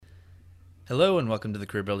Hello and welcome to the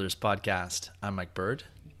Career Builders Podcast. I'm Mike Bird.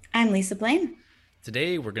 I'm Lisa Blaine.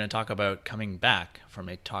 Today we're going to talk about coming back from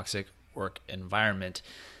a toxic work environment.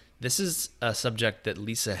 This is a subject that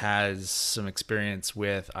Lisa has some experience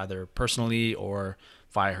with either personally or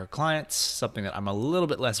via her clients, something that I'm a little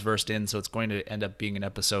bit less versed in. So it's going to end up being an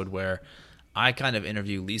episode where I kind of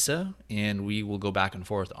interview Lisa and we will go back and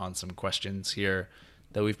forth on some questions here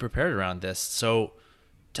that we've prepared around this. So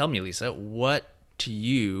tell me, Lisa, what to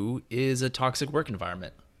you is a toxic work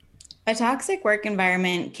environment? A toxic work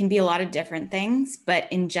environment can be a lot of different things, but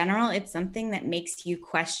in general, it's something that makes you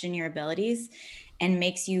question your abilities and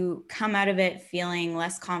makes you come out of it feeling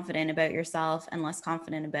less confident about yourself and less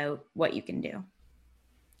confident about what you can do.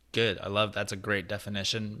 Good. I love that's a great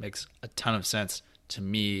definition. Makes a ton of sense to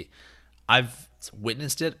me. I've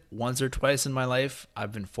witnessed it once or twice in my life.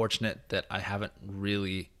 I've been fortunate that I haven't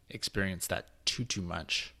really experienced that too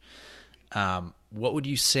much. What would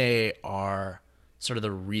you say are sort of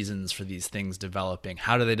the reasons for these things developing?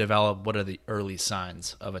 How do they develop? What are the early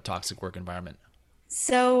signs of a toxic work environment?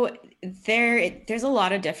 So there's a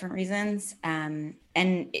lot of different reasons,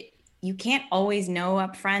 you can't always know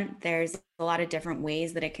up front. There's a lot of different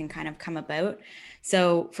ways that it can kind of come about.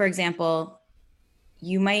 So, for example,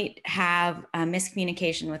 you might have a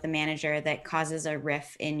miscommunication with a manager that causes a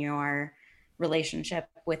rift in your relationship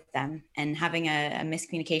with them. And having a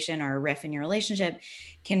miscommunication or a rift in your relationship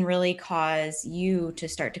can really cause you to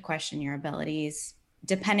start to question your abilities,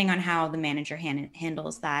 depending on how the manager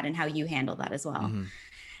handles that and how you handle that as well.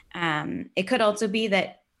 Mm-hmm. It could also be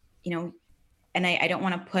that, and I don't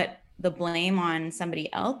want to put the blame on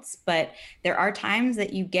somebody else, but there are times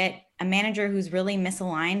that you get a manager who's really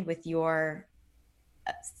misaligned with your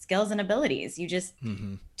skills and abilities. You just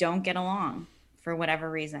Mm-hmm. don't get along for whatever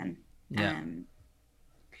reason. Yeah. Um,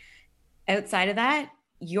 Outside of that,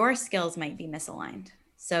 your skills might be misaligned.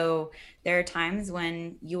 So there are times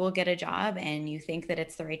when you will get a job and you think that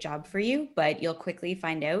it's the right job for you, but you'll quickly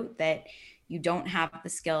find out that you don't have the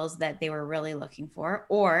skills that they were really looking for,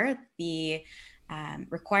 or the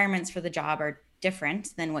requirements for the job are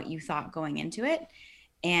different than what you thought going into it.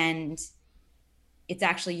 And it's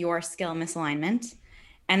actually your skill misalignment.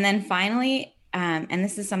 And then finally, and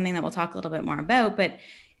this is something that we'll talk a little bit more about, but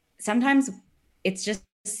sometimes it's just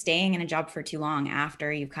staying in a job for too long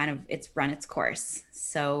after you've it's run its course.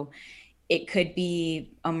 So it could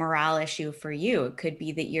be a morale issue for you. It could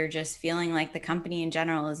be that you're just feeling like the company in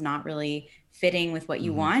general is not really fitting with what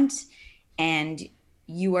you Mm-hmm. want, and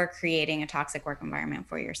you are creating a toxic work environment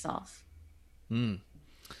for yourself. Mm.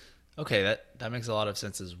 Okay, that makes a lot of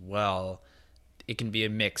sense as well. It can be a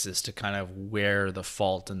mix as to kind of where the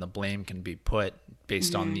fault and the blame can be put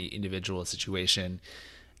based on Mm-hmm. the individual situation.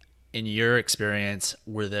 In your experience,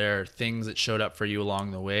 were there things that showed up for you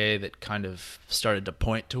along the way that kind of started to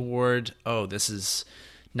point toward, oh, this is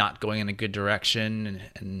not going in a good direction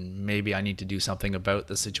and maybe I need to do something about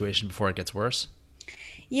the situation before it gets worse?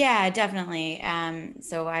 Yeah, definitely.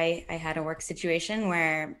 So I had a work situation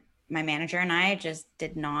where my manager and I just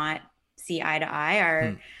did not see eye to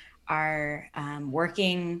eye. Hmm. Our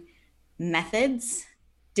working methods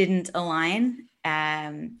didn't align.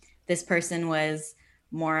 This person was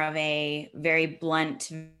more of a very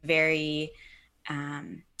blunt, very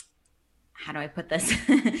um, how do I put this?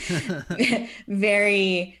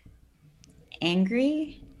 Very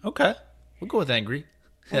angry. Okay. We'll go with angry.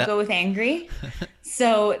 We'll Yeah. go with angry.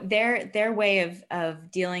 So their way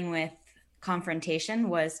of dealing with confrontation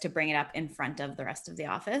was to bring it up in front of the rest of the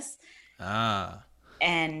office. Ah.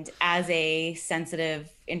 And as a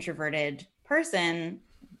sensitive, introverted person,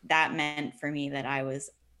 that meant for me that I was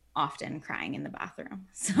often crying in the bathroom.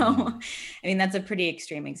 So, Hmm. I mean, that's a pretty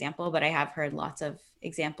extreme example, but I have heard lots of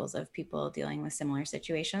examples of people dealing with similar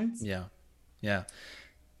situations. Yeah. Yeah.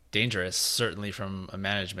 Dangerous, certainly from a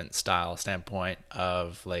management style standpoint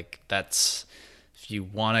of like that's if you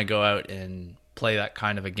want to go out and play that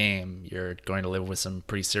kind of a game, you're going to live with some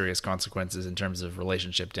pretty serious consequences in terms of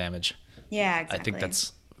relationship damage. Yeah, I think exactly.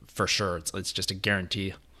 that's for sure. It's just a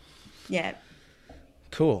guarantee. Yeah.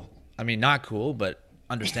 Cool. I mean, not cool, but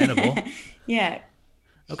understandable. Yeah.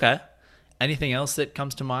 Okay. Anything else that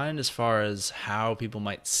comes to mind as far as how people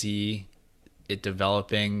might see it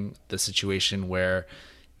developing the situation where,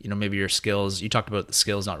 maybe your skills, you talked about the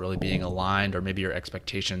skills not really being aligned or maybe your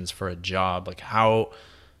expectations for a job. Like how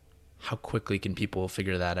quickly can people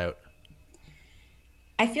figure that out?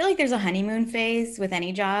 I feel like there's a honeymoon phase with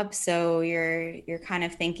any job. So you're kind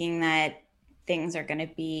of thinking that things are going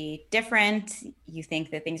to be different. You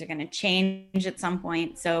think that things are going to change at some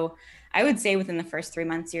point. So I would say within the first 3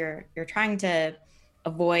 months, you're trying to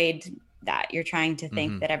avoid that. You're trying to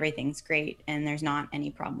think Mm-hmm. that everything's great and there's not any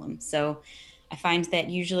problem. So I find that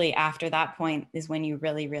usually after that point is when you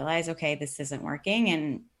really realize, okay, this isn't working.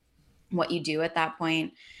 And what you do at that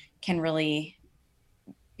point can really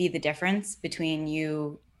be the difference between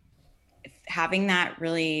you having that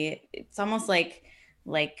really, it's almost like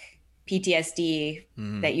PTSD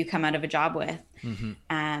Mm-hmm. that you come out of a job with. Mm-hmm.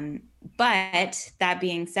 Um, but that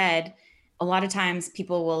being said, a lot of times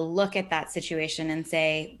people will look at that situation and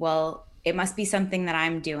say, well, it must be something that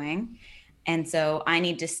I'm doing. And so I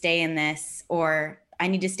need to stay in this, or I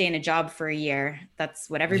need to stay in a job for a year. That's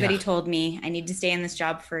what Yeah. everybody told me. I need to stay in this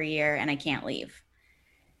job for a year and I can't leave.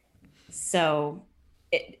 So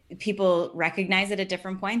people recognize it at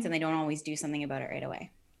different points and they don't always do something about it right away.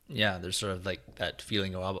 Yeah, there's sort of like that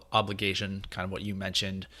feeling of obligation, kind of what you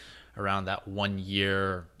mentioned around that 1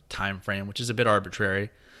 year time frame, which is a bit arbitrary.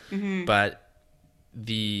 Mm-hmm. But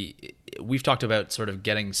the we've talked about sort of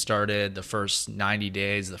getting started the first 90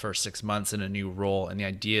 days, the first 6 months in a new role, and the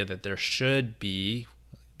idea that there should be,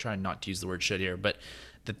 trying not to use the word should here, but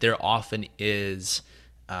that there often is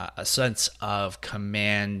a sense of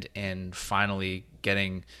command and finally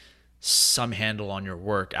getting some handle on your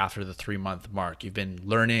work after the 3 month mark. You've been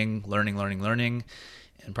learning,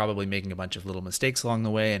 and probably making a bunch of little mistakes along the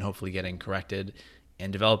way and hopefully getting corrected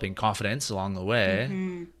and developing confidence along the way.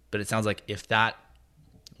 Mm-hmm. But it sounds like if that,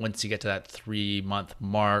 once you get to that 3 month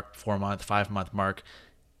mark, 4 month, 5 month mark,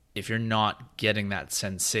 if you're not getting that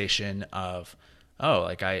sensation of, oh,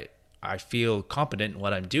 like I feel competent in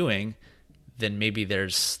what I'm doing, then maybe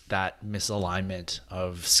there's that misalignment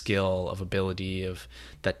of skill, of ability, of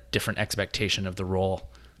that different expectation of the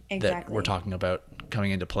role that we're Exactly. talking about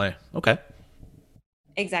coming into play. Okay.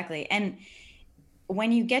 Exactly. And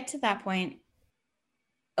when you get to that point,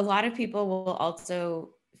 a lot of people will also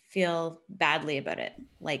feel badly about it.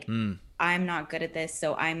 Like, Mm. I'm not good at this,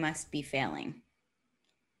 so I must be failing.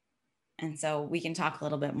 And so we can talk a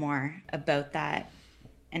little bit more about that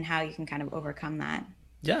and how you can kind of overcome that.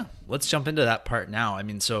 Yeah, let's jump into that part now. I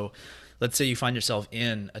mean, so let's say you find yourself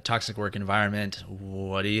in a toxic work environment.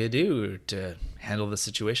 What do you do to handle the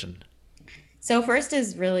situation? So, first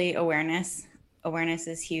is really awareness. Awareness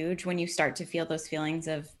is huge when you start to feel those feelings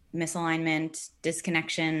of misalignment,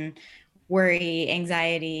 disconnection, worry,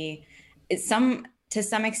 anxiety. To some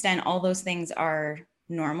extent, all those things are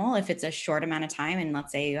normal if it's a short amount of time. And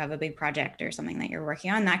let's say you have a big project or something that you're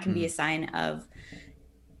working on, that can be Mm-hmm. a sign of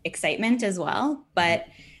excitement as well. Mm-hmm. But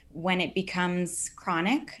when it becomes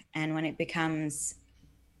chronic and when it becomes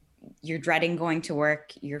you're dreading going to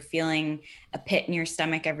work, you're feeling a pit in your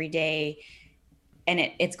stomach every day, and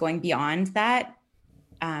it's going beyond that,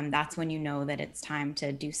 that's when you know that it's time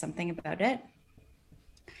to do something about it.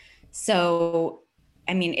 So,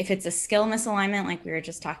 I mean, if it's a skill misalignment, like we were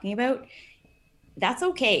just talking about, that's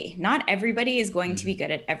okay. Not everybody is going to Mm-hmm. be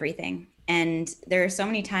good at everything. And there are so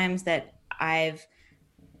many times that I've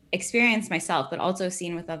experienced myself, but also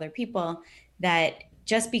seen with other people, that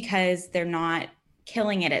just because they're not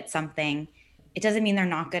killing it at something, it doesn't mean they're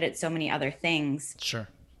not good at so many other things. Sure.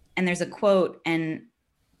 And there's a quote, and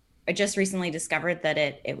I just recently discovered that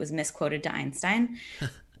it was misquoted to Einstein,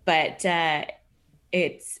 but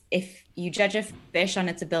it's if you judge a fish on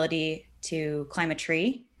its ability to climb a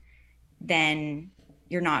tree, then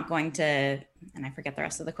you're not going to, and I forget the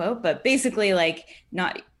rest of the quote, but basically like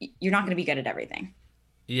not you're not going to be good at everything.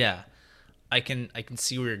 Yeah. I can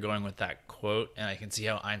see where you're going with that quote, and I can see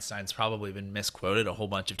how Einstein's probably been misquoted a whole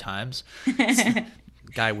bunch of times.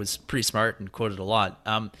 Guy was pretty smart and quoted a lot.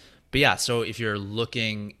 But yeah, so if you're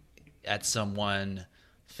looking at someone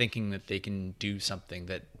thinking that they can do something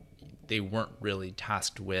that they weren't really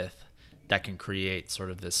tasked with, that can create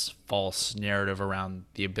sort of this false narrative around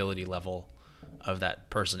the ability level of that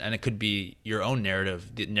person. And it could be your own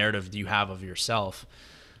narrative, the narrative you have of yourself.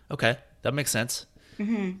 Okay, that makes sense.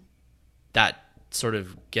 Mm-hmm. That sort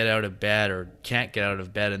of get out of bed or can't get out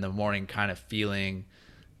of bed in the morning kind of feeling,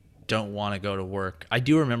 don't want to go to work. I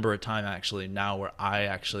do remember a time actually now where I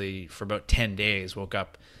actually for about 10 days woke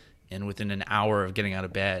up and within an hour of getting out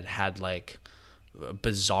of bed had like a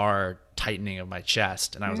bizarre tightening of my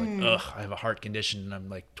chest, and I was like, Mm. ugh, I have a heart condition and I'm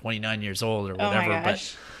like 29 years old or Oh my whatever. But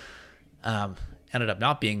gosh. um, ended up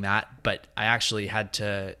not being that. But I actually had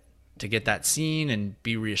to get that seen and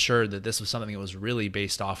be reassured that this was something that was really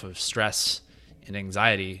based off of stress and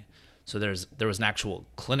anxiety. So there was an actual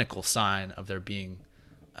clinical sign of there being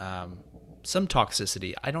some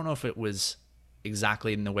toxicity. I don't know if it was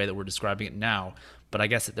exactly in the way that we're describing it now, but I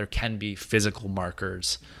guess that there can be physical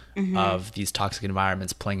markers Mm-hmm. of these toxic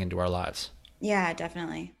environments playing into our lives. Yeah,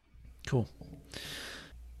 definitely. Cool.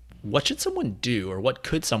 What should someone do, or what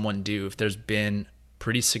could someone do if there's been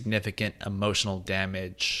pretty significant emotional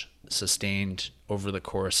damage sustained over the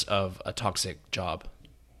course of a toxic job?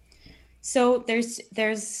 So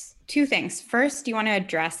there's two things. First, you want to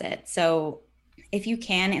address it. So if you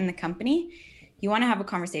can in the company, you want to have a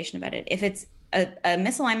conversation about it. If it's a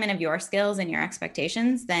misalignment of your skills and your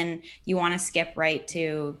expectations, then you want to skip right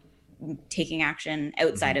to taking action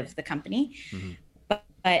outside Mm-hmm. of the company. Mm-hmm.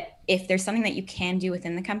 But if there's something that you can do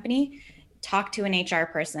within the company, talk to an HR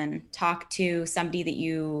person, talk to somebody that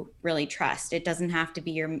you really trust. It doesn't have to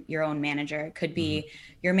be your own manager. It could Mm-hmm. be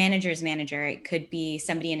your manager's manager. It could be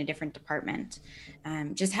somebody in a different department.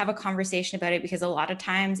 Just have a conversation about it, because a lot of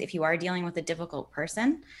times if you are dealing with a difficult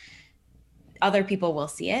person, other people will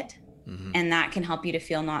see it, Mm-hmm. and that can help you to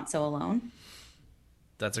feel not so alone.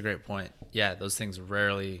 That's a great point. Yeah, those things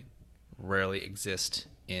rarely exist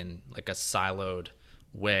in like a siloed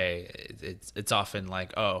way. It's often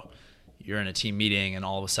like, oh, you're in a team meeting and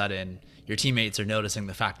all of a sudden your teammates are noticing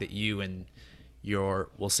the fact that you and your,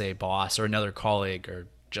 we'll say, boss or another colleague are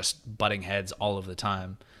just butting heads all of the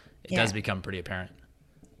time. It does Yeah, become pretty apparent.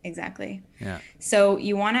 exactly. Yeah. So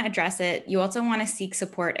you want to address it. You also want to seek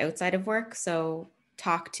support outside of work. So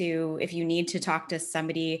talk to, if you need to talk to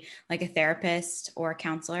somebody like a therapist or a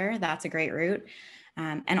counselor, that's a great route.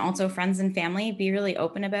 And also friends and family, be really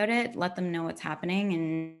open about it. Let them know what's happening,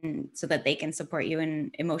 and so that they can support you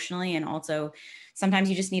and emotionally. And also sometimes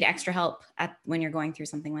you just need extra help when you're going through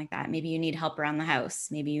something like that. Maybe you need help around the house.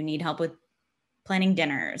 Maybe you need help with planning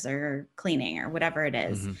dinners or cleaning or whatever it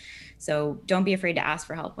is. Mm-hmm. So don't be afraid to ask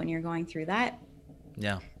for help when you're going through that.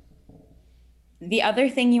 Yeah. The other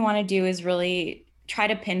thing you want to do is really try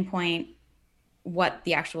to pinpoint what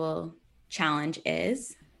the actual challenge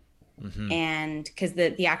is. Mm-hmm. And because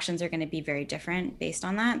the actions are going to be very different based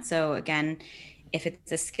on that. So again, if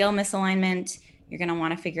it's a skill misalignment, you're going to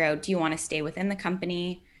want to figure out, do you want to stay within the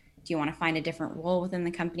company? Do you want to find a different role within the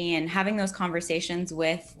company? And having those conversations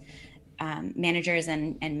with managers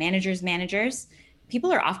and managers,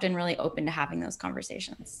 people are often really open to having those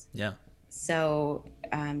conversations. Yeah. So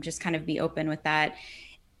just kind of be open with that.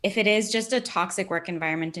 If it is just a toxic work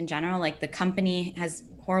environment in general, like the company has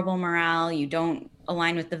horrible morale, you don't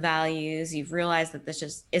align with the values, you've realized that this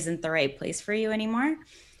just isn't the right place for you anymore,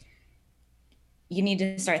 you need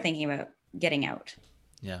to start thinking about getting out.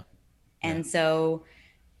 Yeah. Yeah. And so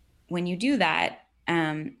when you do that,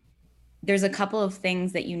 there's a couple of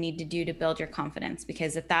things that you need to do to build your confidence,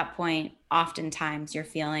 because at that point, oftentimes you're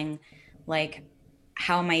feeling like,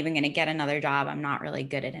 how am I even going to get another job? I'm not really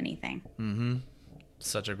good at anything. Mm-hmm.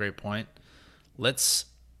 Such a great point. Let's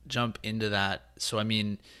jump into that. So, I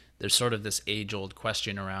mean, there's sort of this age-old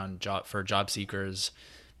question around job seekers,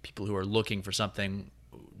 people who are looking for something.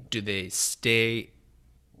 Do they stay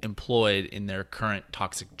employed in their current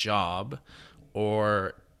toxic job,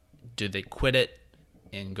 or do they quit it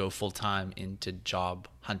and go full time into job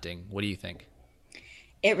hunting? What do you think?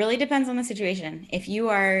 It really depends on the situation. If you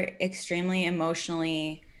are extremely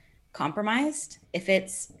emotionally compromised, if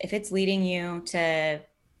it's leading you to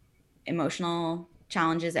emotional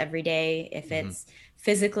challenges every day, if Mm-hmm. it's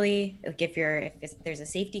physically, like if there's a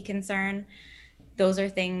safety concern, those are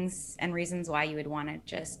things and reasons why you would want to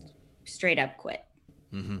just straight up quit.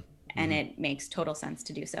 Mm-hmm. And Mm-hmm. it makes total sense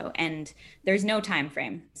to do so. And there's no time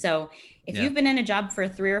frame. So if Yeah. you've been in a job for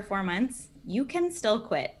 3 or 4 months, you can still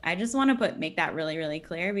quit. I just want to make that really, really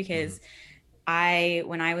clear, Mm-hmm. because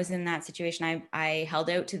when I was in that situation, I held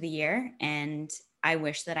out to the year, and I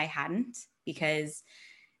wish that I hadn't, because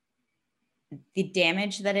the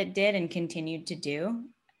damage that it did and continued to do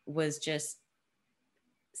was just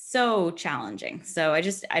so challenging. So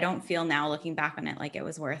I don't feel now, looking back on it, like it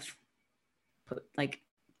was worth like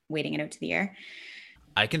waiting it out to the year.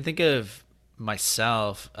 I can think of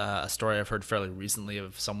myself a story I've heard fairly recently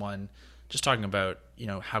of someone just talking about,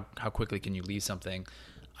 how quickly can you leave something.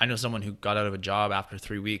 I know someone who got out of a job after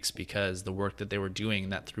 3 weeks because the work that they were doing in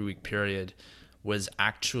that 3 week period was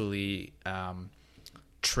actually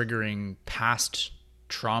triggering past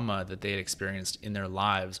trauma that they had experienced in their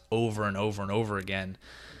lives over and over and over again.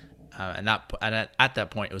 At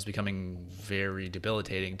that point, it was becoming very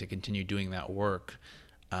debilitating to continue doing that work.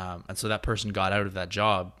 And so that person got out of that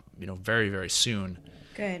job, very, very soon,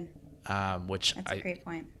 Good. which That's a great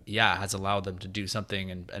point. yeah, has allowed them to do something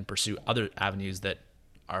and pursue other avenues that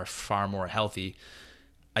are far more healthy.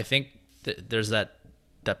 I think that there's that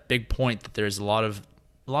big point that there's a lot of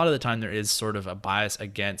the time there is sort of a bias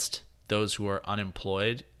against those who are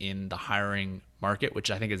unemployed in the hiring market, which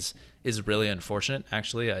I think is really unfortunate.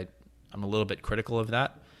 Actually, I'm a little bit critical of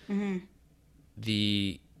that. Mm-hmm.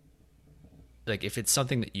 The Like, if it's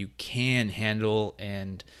something that you can handle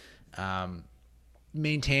and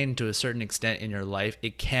maintain to a certain extent in your life,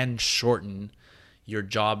 it can shorten your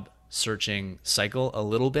job searching cycle a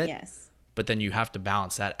little bit, Yes. but then you have to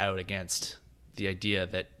balance that out against the idea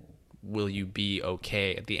that will you be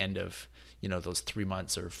okay at the end of, those 3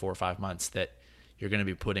 months or 4 or 5 months that you're going to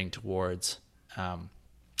be putting towards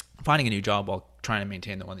finding a new job while trying to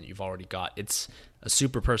maintain the one that you've already got. It's a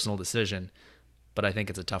super personal decision, but I think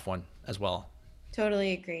it's a tough one as well.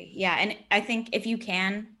 Totally agree. Yeah, and I think if you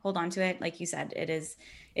can hold on to it, like you said, it is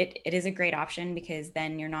a great option because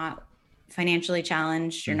then you're not financially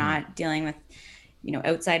challenged. You're Mm-hmm. not dealing with,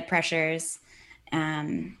 outside pressures.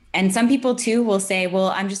 And some people too will say, "Well,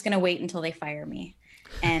 I'm just going to wait until they fire me,"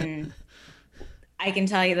 and I can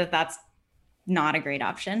tell you that that's not a great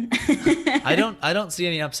option. I don't see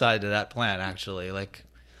any upside to that plan actually. Like,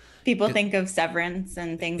 People it, think of severance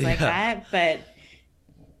and things like yeah, that, but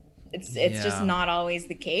it's just yeah, not always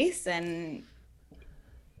the case, and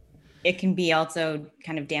it can be also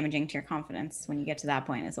kind of damaging to your confidence when you get to that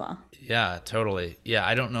point as well. yeah, totally. Yeah,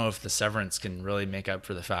 I don't know if the severance can really make up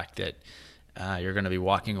for the fact that you're going to be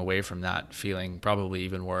walking away from that feeling probably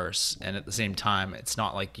even worse. And at the same time, it's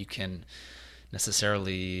not like you can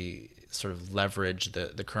necessarily sort of leverage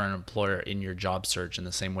the current employer in your job search in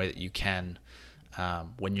the same way that you can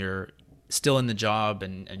when you're still in the job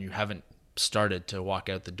and you haven't started to walk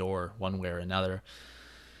out the door one way or another.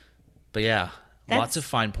 But yeah, lots of That's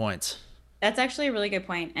fine points. that's actually a really good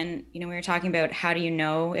point. And we were talking about how do you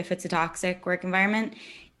know if it's a toxic work environment?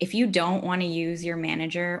 If you don't want to use your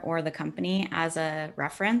manager or the company as a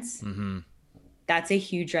reference, Mm-hmm. that's a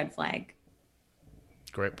huge red flag.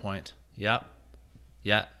 Great point. Yeah.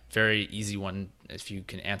 Yeah. Very easy one. If you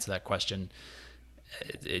can answer that question,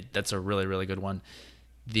 that's a really, really good one.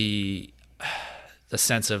 The the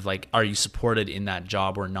sense of like, are you supported in that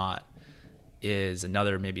job or not, is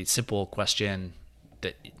another maybe simple question.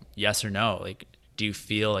 That yes or no. Like, do you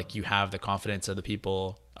feel like you have the confidence of the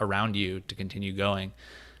people around you to continue going?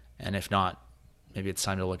 And if not, maybe it's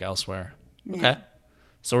time to look elsewhere. Yeah. Okay.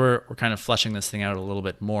 So we're kind of fleshing this thing out a little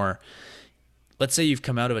bit more. Let's say you've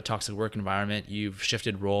come out of a toxic work environment, you've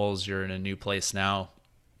shifted roles, you're in a new place now,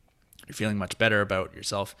 you're feeling much better about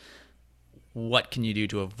yourself. What can you do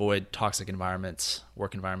to avoid toxic environments,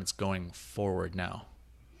 work environments going forward now?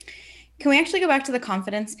 Can we actually go back to the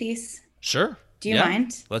confidence piece? Sure. Do you Yeah.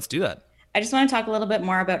 mind? Let's do that. I just want to talk a little bit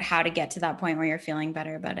more about how to get to that point where you're feeling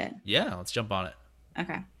better about it. Yeah. Let's jump on it.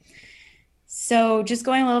 Okay. So, just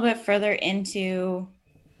going a little bit further into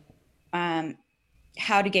um,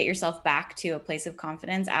 how to get yourself back to a place of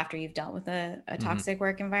confidence after you've dealt with a Mm-hmm. toxic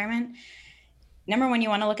work environment. Number one, you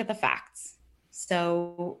want to look at the facts.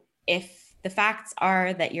 So, if the facts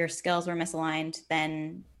are that your skills were misaligned,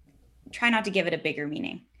 then try not to give it a bigger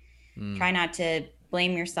meaning. Mm. Try not to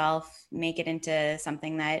blame yourself, make it into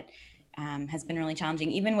something that has been really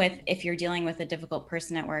challenging. Even with if you're dealing with a difficult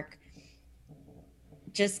person at work,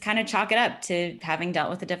 just kind of chalk it up to having dealt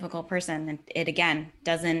with a difficult person. And it again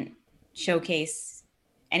doesn't showcase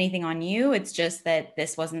anything on you. It's just that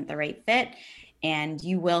this wasn't the right fit, and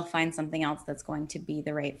you will find something else that's going to be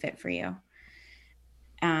the right fit for you.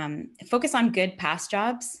 Focus on good past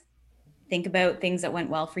jobs. Think about things that went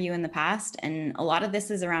well for you in the past. And a lot of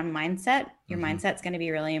this is around mindset. Your Mm-hmm. mindset's going to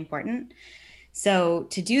be really important. So,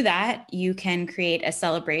 to do that, you can create a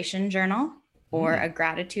celebration journal or Mm. a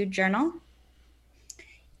gratitude journal.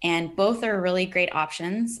 And both are really great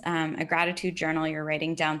options. A gratitude journal, you're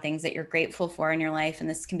writing down things that you're grateful for in your life. And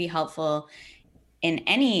this can be helpful in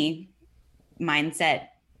any mindset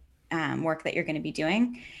work that you're going to be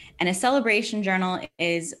doing. And a celebration journal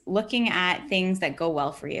is looking at things that go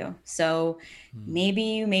well for you. So Mm. maybe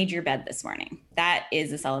you made your bed this morning. That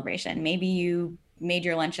is a celebration. Maybe you made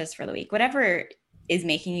your lunches for the week. Whatever is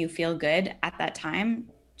making you feel good at that time,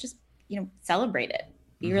 just celebrate it.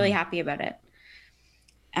 Be really Mm-hmm. happy about it.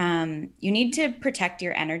 You need to protect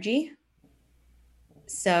your energy.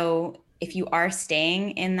 So if you are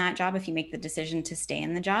staying in that job, if you make the decision to stay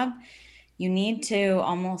in the job, you need to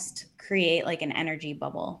almost create like an energy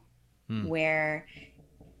bubble Mm. where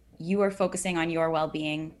you are focusing on your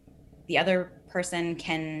well-being. The other person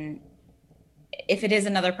can, if it is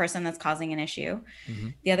another person that's causing an issue, Mm-hmm.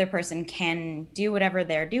 the other person can do whatever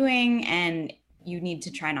they're doing, and you need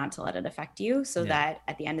to try not to let it affect you so Yeah. that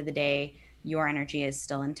at the end of the day, your energy is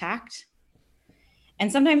still intact.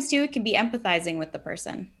 And sometimes too, it can be empathizing with the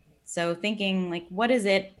person. So thinking like, what is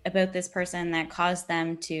it about this person that caused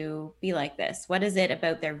them to be like this? What is it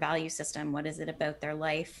about their value system? What is it about their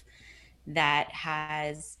life that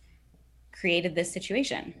has created this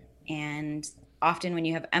situation? And often when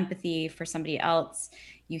you have empathy for somebody else,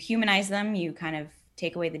 you humanize them, you kind of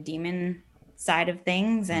take away the demon side of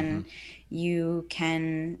things, Mm-hmm. and you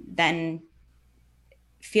can then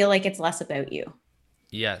feel like it's less about you.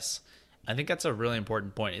 Yes. I think that's a really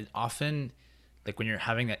important point. It often, like when you're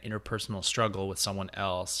having that interpersonal struggle with someone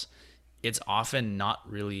else, it's often not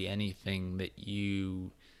really anything that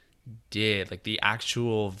you did. Like the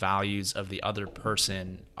actual values of the other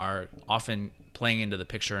person are often playing into the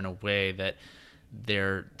picture in a way that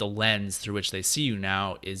the lens through which they see you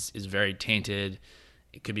now is very tainted.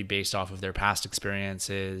 It could be based off of their past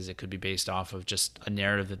experiences. It could be based off of just a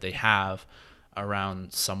narrative that they have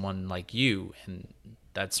around someone like you, and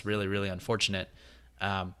that's really really unfortunate.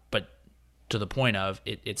 But to the point of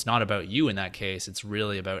it's not about you in that case. It's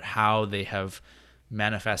really about how they have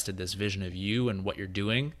manifested this vision of you and what you're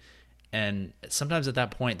doing. And sometimes at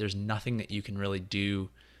that point, there's nothing that you can really do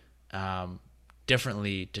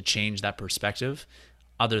differently to change that perspective,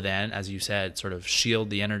 other than, as you said, sort of shield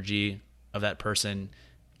the energy of that person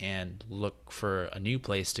and look for a new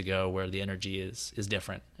place to go where the energy is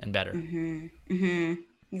different and better.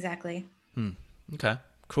 Exactly. Okay,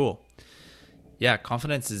 cool. Yeah,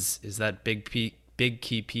 confidence is that big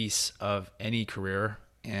key piece of any career,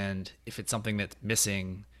 and if it's something that's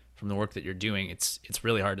missing from the work that you're doing, it's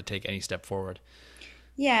really hard to take any step forward.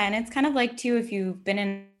 Yeah, and it's kind of like too if you've been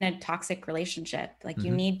in a toxic relationship, like you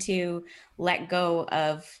Mm-hmm. need to let go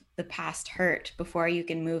of the past hurt before you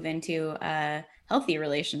can move into a healthy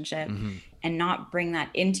relationship Mm-hmm. and not bring that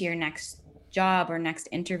into your next job or next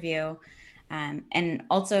interview. And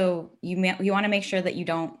also, you want to make sure that you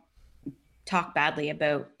don't talk badly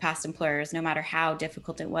about past employers, no matter how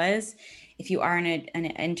difficult it was. If you are in an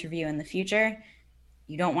interview in the future,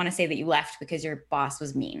 you don't want to say that you left because your boss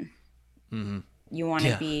was mean. Mm-hmm. You want to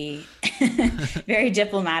Yeah. be very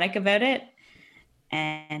diplomatic about it,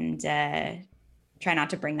 and try not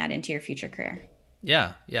to bring that into your future career.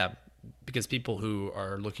 Yeah, yeah, because people who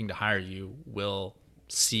are looking to hire you will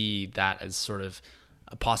see that as sort of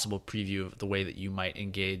a possible preview of the way that you might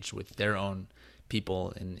engage with their own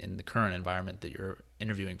people in the current environment that you're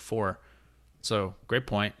interviewing for. So, great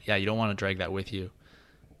point. Yeah, you don't want to drag that with you.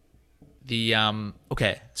 The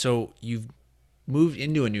okay, so you've moved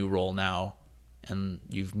into a new role now and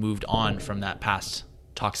you've moved on from that past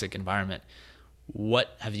toxic environment.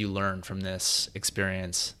 What have you learned from this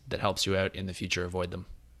experience that helps you out in the future avoid them?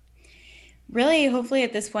 Really, hopefully,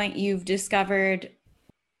 at this point, you've discovered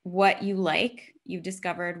what you like, you've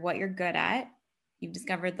discovered what you're good at, you've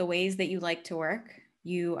discovered the ways that you like to work.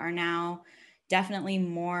 You are now definitely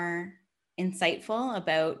more insightful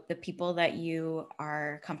about the people that you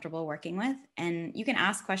are comfortable working with. And you can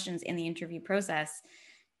ask questions in the interview process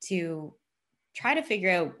to try to figure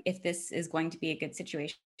out if this is going to be a good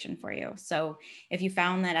situation for you. So, if you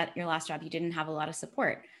found that at your last job you didn't have a lot of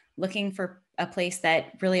support, looking for a place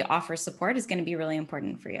that really offers support is going to be really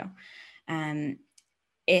important for you. Um,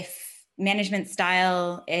 if management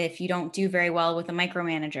style, if you don't do very well with a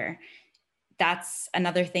micromanager, that's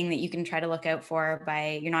another thing that you can try to look out for.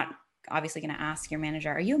 By you're not obviously going to ask your manager,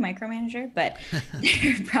 are you a micromanager? But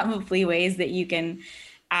there are probably ways that you can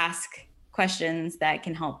ask questions that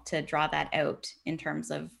can help to draw that out in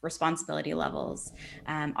terms of responsibility levels,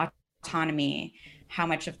 autonomy, how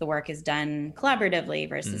much of the work is done collaboratively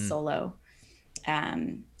versus Mm-hmm. solo.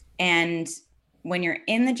 And when you're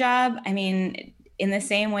in the job, I mean, in the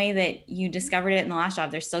same way that you discovered it in the last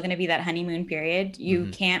job, there's still going to be that honeymoon period. You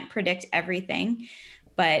Mm-hmm. can't predict everything,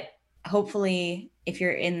 but hopefully if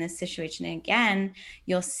you're in this situation again,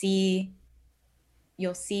 you'll see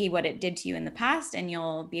you'll see what it did to you in the past, and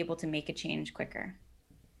you'll be able to make a change quicker.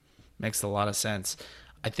 Makes a lot of sense.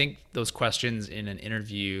 I think those questions in an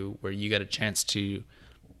interview where you get a chance to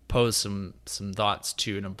pose some thoughts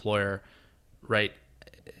to an employer, right?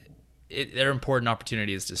 They're important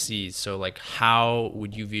opportunities to seize. So, like, how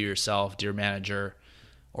would you view yourself, dear manager,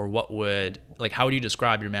 or how would you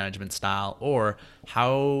describe your management style, or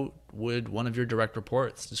how would one of your direct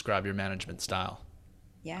reports describe your management style?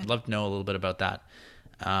 Yeah. I'd love to know a little bit about that.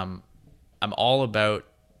 Um, I'm all about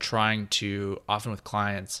trying to, often with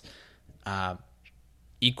clients, uh,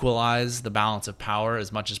 equalize the balance of power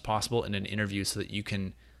as much as possible in an interview so that you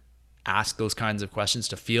can ask those kinds of questions,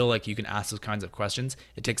 to feel like you can ask those kinds of questions.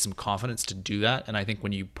 It takes some confidence to do that. And I think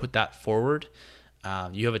when you put that forward,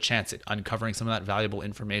 you have a chance at uncovering some of that valuable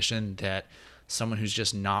information that someone who's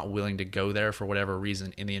just not willing to go there for whatever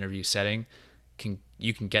reason in the interview setting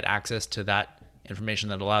you can get access to that information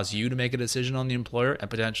that allows you to make a decision on the employer and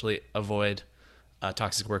potentially avoid a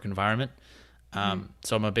toxic work environment. Mm-hmm.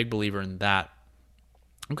 So I'm a big believer in that.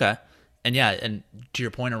 Okay. And yeah, and to your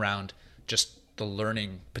point around just the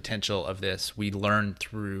learning potential of this, we learn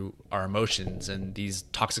through our emotions, and these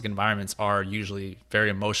toxic environments are usually very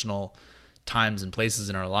emotional times and places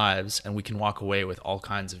in our lives, and we can walk away with all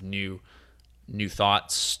kinds of new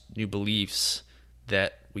thoughts, new beliefs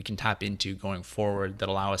that we can tap into going forward that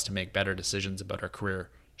allow us to make better decisions about our career,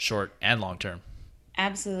 short and long term.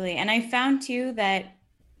 Absolutely. And I found too that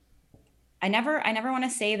I never want to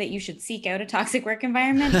say that you should seek out a toxic work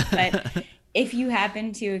environment, but if you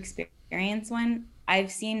happen to experience one,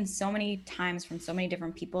 I've seen so many times from so many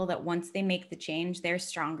different people that once they make the change, they're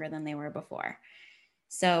stronger than they were before.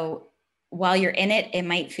 So while you're in it, it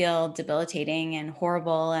might feel debilitating and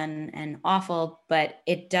horrible and awful, but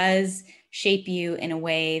it does shape you in a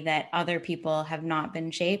way that other people have not been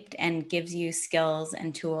shaped, and gives you skills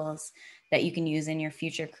and tools that you can use in your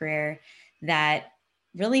future career that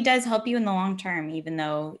really does help you in the long term, even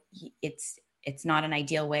though it's not an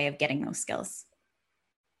ideal way of getting those skills.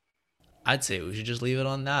 I'd say we should just leave it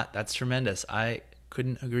on that. That's tremendous. I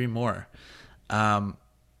couldn't agree more. Um,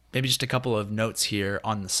 Maybe just a couple of notes here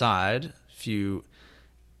on the side, a few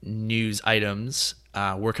news items.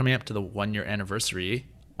 We're coming up to the 1 year anniversary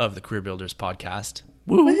of the Career Builders podcast.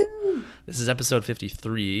 Woo! Woohoo! This is episode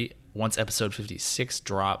 53. Once episode 56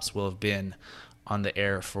 drops, we'll have been on the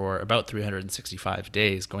air for about 365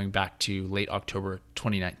 days, going back to late October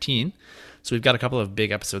 2019. So we've got a couple of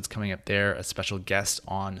big episodes coming up there, a special guest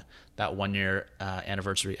on that 1 year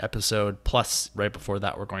anniversary episode. Plus, right before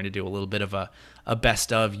that, we're going to do a little bit of a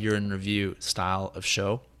best of year in review style of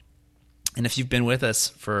show. And if you've been with us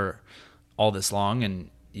for all this long and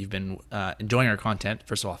you've been enjoying our content,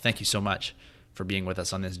 first of all, thank you so much for being with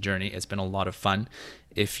us on this journey. It's been a lot of fun.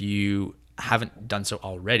 If you haven't done so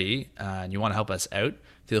already and you want to help us out,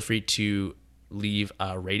 feel free to leave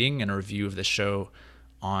a rating and a review of this show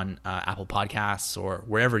on Apple Podcasts or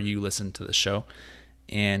wherever you listen to the show.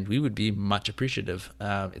 And we would be much appreciative.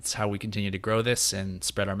 It's how we continue to grow this and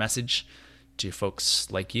spread our message to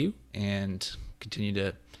folks like you and continue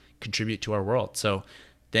to contribute to our world. So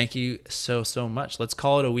thank you so much. Let's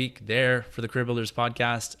call it a week there for the Career Builders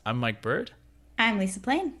podcast. I'm Mike Bird. I'm Lisa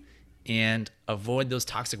Plain. And avoid those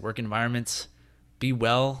toxic work environments. Be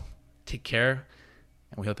well, take care,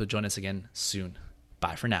 and we hope you'll join us again soon.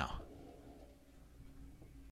 Bye for now.